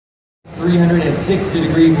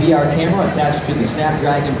360-degree VR camera attached to the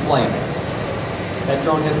Snapdragon Flight. That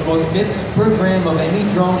drone has the most MIPS per gram of any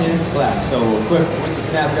drone in its class, so equipped with the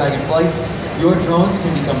Snapdragon Flight, your drones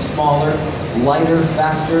can become smaller, lighter,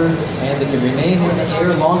 faster, and they can remain in the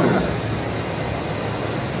air longer.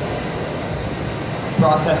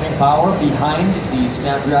 Processing power behind the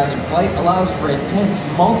Snapdragon Flight allows for intense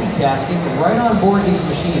multitasking right on board these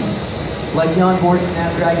machines, like the onboard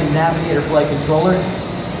Snapdragon Navigator Flight Controller,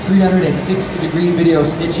 360-degree video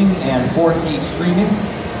stitching and 4K streaming,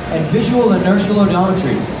 and visual inertial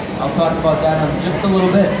odometry. I'll talk about that in just a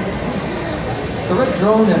little bit. The red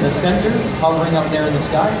drone in the center, hovering up there in the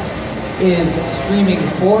sky, is streaming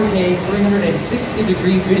 4K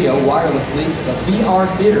 360-degree video wirelessly to the VR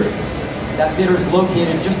theater. That theater is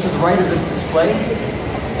located just to the right of this display.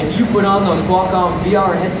 If you put on those Qualcomm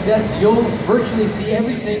VR headsets, you'll virtually see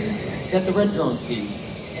everything that the red drone sees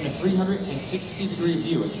in a 360-degree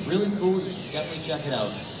view. It's really cool. You should definitely check it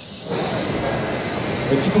out.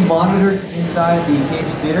 The two monitors inside the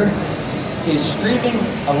cage theater is streaming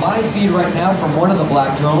a live feed right now from one of the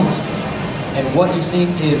black drones, and what you're seeing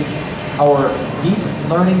is our deep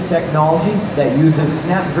learning technology that uses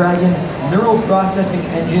Snapdragon neural processing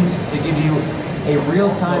engines to give you a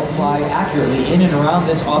real-time fly accurately in and around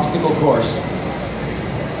this obstacle course.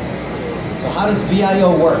 So how does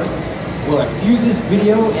VIO work? Well, it fuses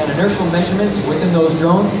video and inertial measurements within those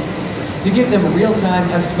drones to give them a real-time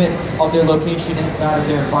estimate of their location inside of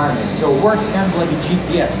their environment. So it works kind of like a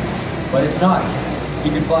GPS, but it's not.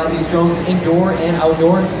 You can fly these drones indoor and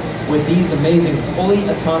outdoor with these amazing fully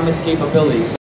autonomous capabilities.